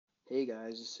Hey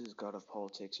guys, this is God of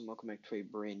Politics and welcome back to a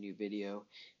brand new video.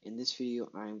 In this video,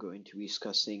 I'm going to be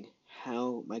discussing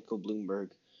how Michael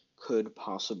Bloomberg could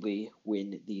possibly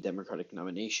win the Democratic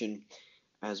nomination.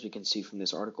 As we can see from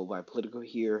this article by Politico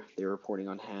here, they're reporting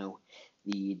on how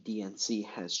the DNC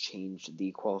has changed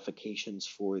the qualifications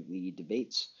for the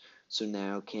debates. So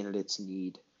now candidates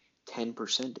need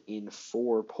 10% in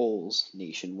 4 polls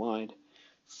nationwide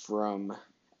from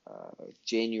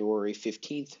January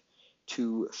 15th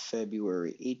to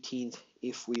February 18th.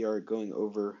 If we are going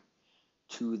over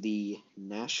to the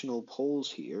national polls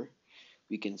here,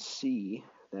 we can see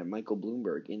that Michael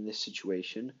Bloomberg in this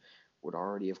situation would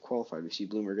already have qualified. We see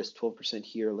Bloomberg has 12%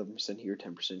 here, 11% here,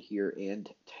 10% here, and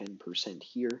 10%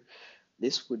 here.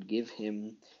 This would give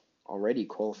him already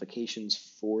qualifications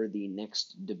for the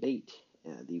next debate,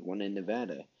 the one in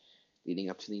Nevada, leading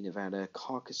up to the Nevada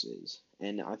caucuses.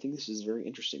 And I think this is very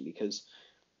interesting because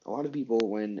a lot of people,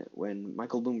 when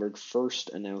Michael Bloomberg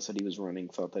first announced that he was running,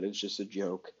 thought that it was just a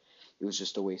joke. It was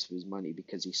just a waste of his money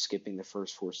because he's skipping the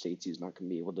first 4 states. He's not going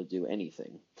to be able to do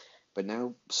anything. But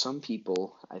now some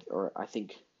people, I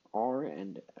think, are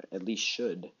and at least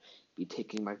should be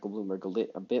taking Michael Bloomberg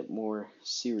a bit more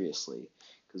seriously.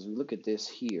 Because we look at this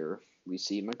here, we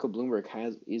see Michael Bloomberg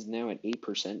is now at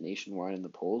 8% nationwide in the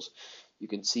polls. You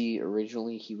can see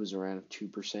originally he was around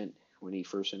 2% when he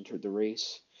first entered the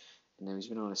race. And now he's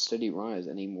been on a steady rise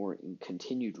and a more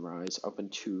continued rise up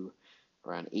into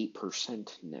around 8%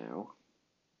 now.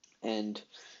 And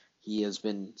he has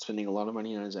been spending a lot of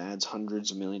money on his ads,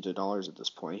 hundreds of millions of dollars at this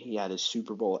point. He had his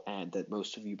Super Bowl ad that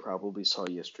most of you probably saw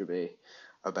yesterday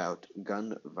about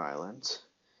gun violence.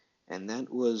 And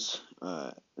that was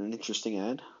an interesting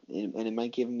ad, and it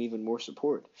might give him even more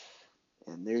support.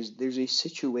 And there's a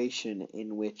situation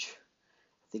in which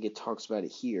I think it talks about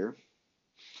it here.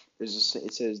 It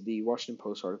says the Washington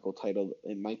Post article titled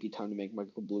 "It Might Be Time to Make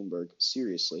Michael Bloomberg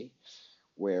Seriously,"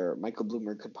 where Michael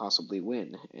Bloomberg could possibly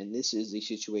win. And this is a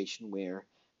situation where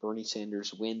Bernie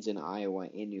Sanders wins in Iowa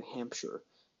and New Hampshire.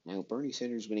 Now, Bernie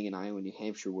Sanders winning in Iowa and New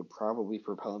Hampshire would probably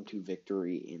propel him to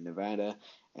victory in Nevada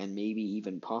and maybe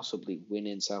even possibly win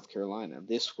in South Carolina.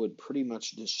 This would pretty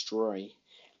much destroy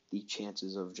the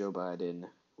chances of Joe Biden,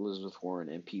 Elizabeth Warren,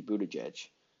 and Pete Buttigieg.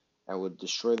 That would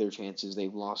destroy their chances.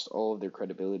 They've lost all of their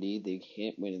credibility. They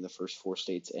can't win in the first 4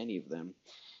 states, any of them.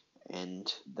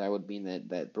 And that would mean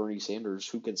that Bernie Sanders,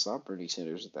 who can stop Bernie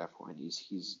Sanders at that point?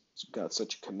 He's got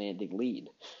such a commanding lead.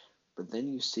 But then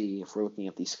you see, if we're looking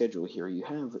at the schedule here, you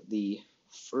have the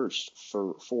first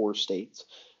 4 states.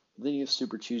 Then you have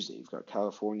Super Tuesday. You've got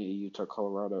California, Utah,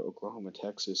 Colorado, Oklahoma,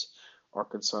 Texas,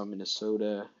 Arkansas,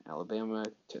 Minnesota, Alabama,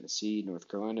 Tennessee, North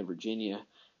Carolina, Virginia,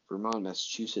 Vermont,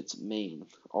 Massachusetts, Maine.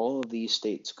 All of these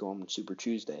states go on Super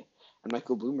Tuesday. And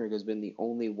Michael Bloomberg has been the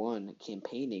only one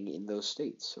campaigning in those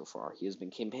states so far. He has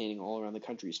been campaigning all around the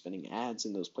country, spending ads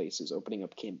in those places, opening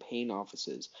up campaign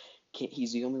offices.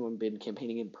 He's the only one been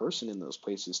campaigning in person in those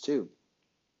places too.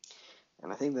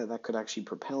 And I think that could actually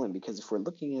propel him, because if we're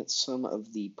looking at some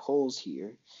of the polls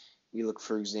here, we look,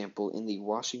 for example, in the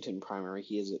Washington primary,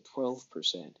 he is at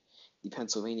 12%. The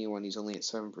Pennsylvania one, he's only at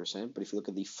 7%, but if you look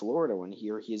at the Florida one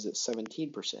here, he is at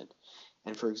 17%.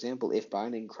 And for example, if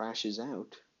Biden crashes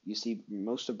out, you see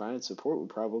most of Biden's support would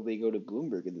probably go to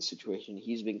Bloomberg in this situation.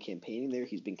 He's been campaigning there,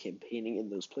 he's been campaigning in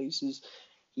those places.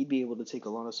 He'd be able to take a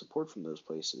lot of support from those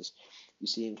places. You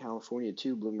see in California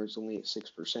too, Bloomberg's only at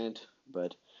 6%,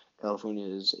 but California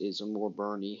is a more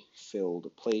Bernie-filled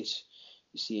place.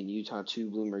 You see in Utah too,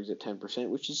 Bloomberg's at 10%,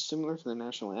 which is similar to the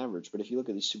national average. But if you look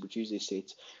at these Super Tuesday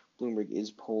states, Bloomberg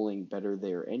is polling better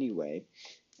there anyway.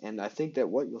 And I think that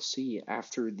what you'll see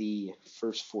after the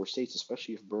first 4 states,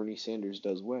 especially if Bernie Sanders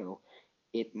does well,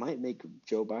 it might make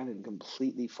Joe Biden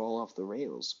completely fall off the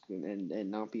rails and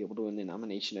not be able to win the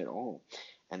nomination at all.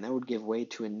 And that would give way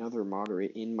to another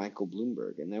moderate in Michael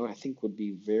Bloomberg. And that I think would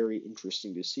be very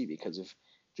interesting to see, because if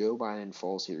Joe Biden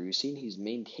falls here, you've seen he's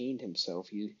maintained himself.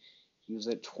 He was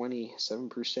at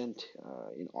 27%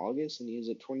 in August, and he is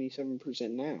at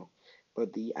 27% now.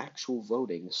 But the actual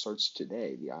voting starts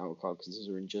today. The Iowa caucuses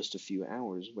are in just a few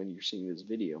hours when you're seeing this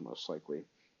video, most likely.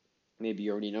 Maybe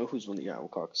you already know who's won the Iowa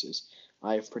caucuses.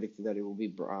 I have predicted that it will be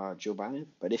Joe Biden.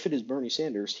 But if it is Bernie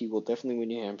Sanders, he will definitely win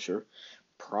New Hampshire,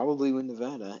 probably win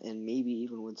Nevada, and maybe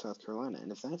even win South Carolina.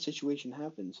 And if that situation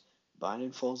happens,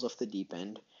 Biden falls off the deep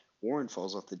end, Warren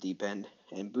falls off the deep end,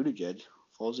 and Buttigieg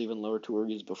falls even lower to where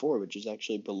he was before, which is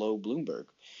actually below Bloomberg.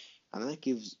 And that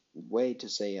gives way to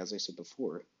say, as I said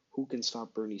before, who can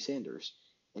stop Bernie Sanders?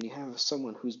 And you have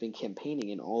someone who's been campaigning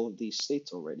in all of these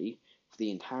states already for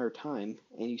the entire time,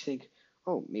 and you think,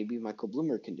 oh, maybe Michael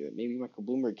Bloomberg can do it. Maybe Michael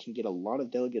Bloomberg can get a lot of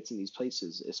delegates in these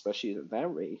places, especially at that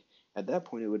rate, At that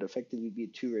point, it would effectively be a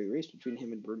two-way race between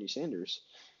him and Bernie Sanders.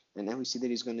 And now we see that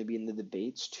he's going to be in the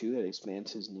debates too. That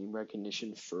expands his name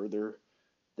recognition further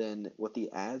than what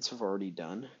the ads have already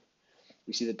done.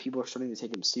 We see that people are starting to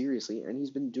take him seriously, and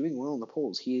he's been doing well in the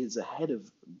polls. He is ahead of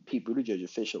Pete Buttigieg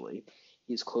officially.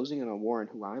 He's closing in on Warren,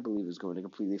 who I believe is going to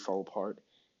completely fall apart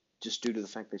just due to the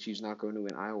fact that she's not going to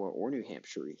win Iowa or New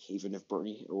Hampshire. Even if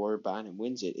Bernie or Biden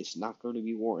wins it, it's not going to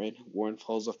be Warren. Warren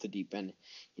falls off the deep end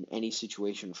in any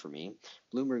situation for me.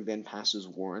 Bloomberg then passes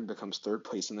Warren, becomes third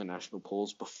place in the national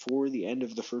polls before the end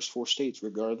of the first four states,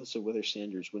 regardless of whether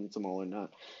Sanders wins them all or not.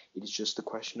 It is just the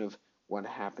question of what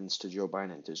happens to Joe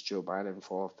Biden. Does Joe Biden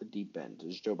fall off the deep end?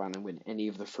 Does Joe Biden win any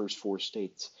of the first four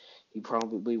states? He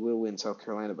probably will win South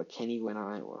Carolina, but can he win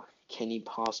Iowa? Can he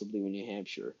possibly win New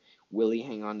Hampshire? Will he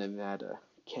hang on to Nevada?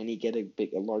 Can he get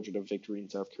a large enough victory in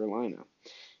South Carolina?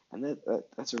 And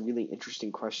that's a really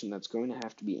interesting question that's going to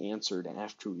have to be answered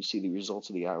after we see the results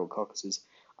of the Iowa caucuses.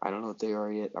 I don't know what they are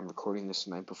yet. I'm recording this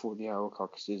the night before the Iowa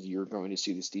caucuses. You're going to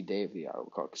see this the day of the Iowa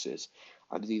caucuses.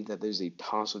 I believe that there's a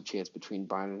toss-up chance between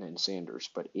Biden and Sanders.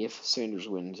 But if Sanders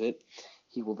wins it,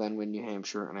 he will then win New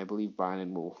Hampshire, and I believe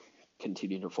Biden will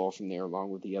continue to fall from there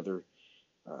along with the other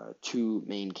two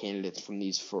main candidates from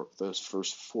those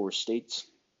first four states.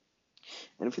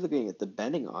 And if you're looking at the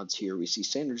betting odds here, we see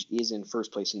Sanders is in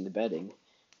first place in the betting.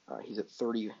 He's at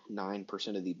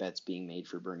 39% of the bets being made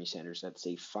for Bernie Sanders. That's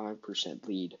a 5%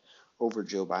 lead over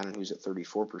Joe Biden, who's at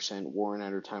 34%. Warren,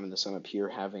 at her time in the sun up here,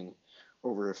 having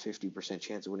over a 50%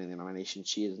 chance of winning the nomination.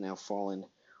 She has now fallen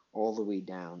all the way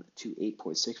down to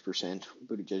 8.6%.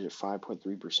 Buttigieg at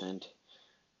 5.3%.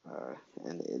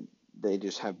 They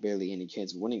just have barely any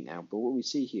chance of winning now. But what we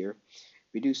see here,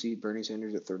 we do see Bernie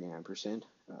Sanders at 39%,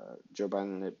 Joe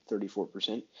Biden at 34%,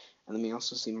 and then we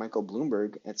also see Michael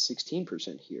Bloomberg at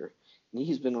 16% here. And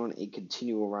he's been on a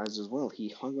continual rise as well. He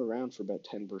hung around for about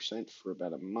 10% for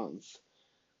about a month,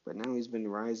 but now he's been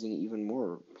rising even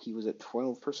more. He was at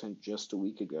 12% just a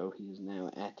week ago. He is now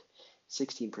at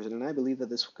 16%, and I believe that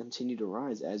this will continue to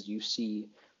rise as you see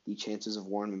the chances of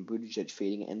Warren and Buttigieg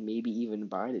fading, and maybe even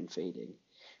Biden fading.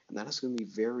 And that is going to be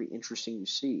very interesting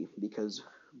to see because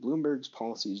Bloomberg's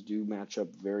policies do match up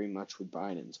very much with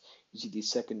Biden's. You see, the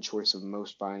second choice of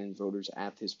most Biden voters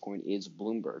at this point is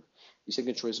Bloomberg. The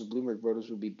second choice of Bloomberg voters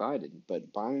would be Biden,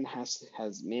 but Biden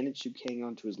has managed to hang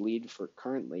on to his lead for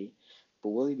currently,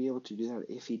 but will he be able to do that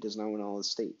if he does not win all the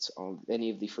states, any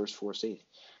of the first four states?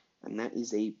 And that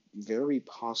is a very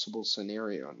possible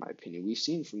scenario, in my opinion. We've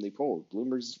seen from the polls,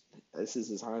 this is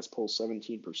his highest poll,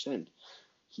 17%.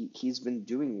 He's been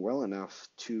doing well enough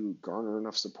to garner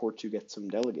enough support to get some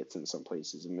delegates in some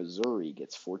places. In Missouri,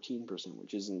 gets 14%,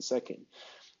 which is in second.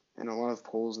 And a lot of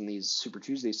polls in these Super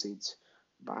Tuesday states,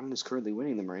 Biden is currently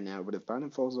winning them right now. But if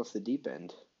Biden falls off the deep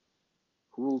end,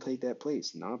 who will take that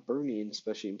place? Not Bernie, and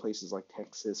especially in places like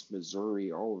Texas,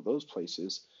 Missouri, all of those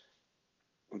places.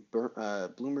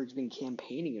 Bloomberg's been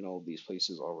campaigning in all of these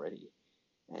places already.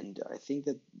 And I think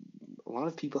that a lot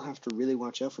of people have to really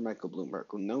watch out for Michael Bloomberg.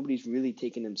 Nobody's really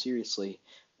taking him seriously,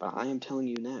 but I am telling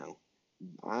you now,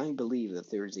 I believe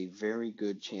that there is a very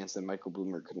good chance that Michael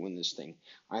Bloomberg could win this thing.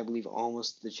 I believe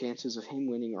almost the chances of him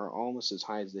winning are almost as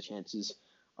high as the chances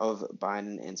of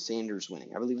Biden and Sanders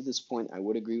winning. I believe at this point, I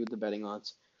would agree with the betting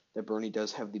odds that Bernie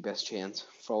does have the best chance,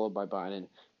 followed by Biden.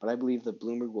 But I believe that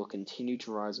Bloomberg will continue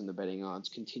to rise in the betting odds,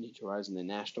 continue to rise in the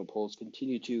national polls,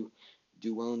 continue to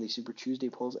do well in the Super Tuesday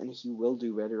polls, and he will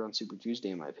do better on Super Tuesday,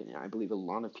 in my opinion. I believe a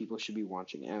lot of people should be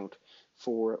watching out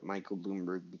for Michael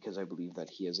Bloomberg because I believe that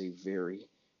he has a very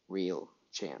real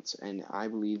chance. And I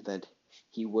believe that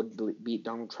he would beat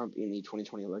Donald Trump in the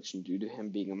 2020 election due to him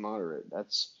being a moderate.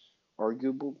 That's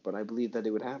arguable, but I believe that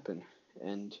it would happen.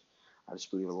 And I just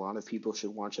believe a lot of people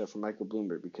should watch out for Michael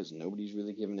Bloomberg because nobody's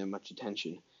really giving him much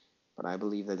attention. But I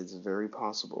believe that it's very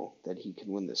possible that he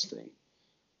can win this thing.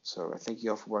 So I thank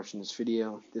you all for watching this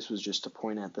video. This was just to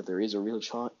point out that there is a real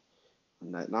shot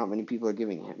and that not many people are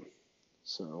giving him.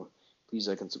 So please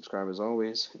like and subscribe as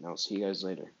always, and I'll see you guys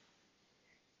later.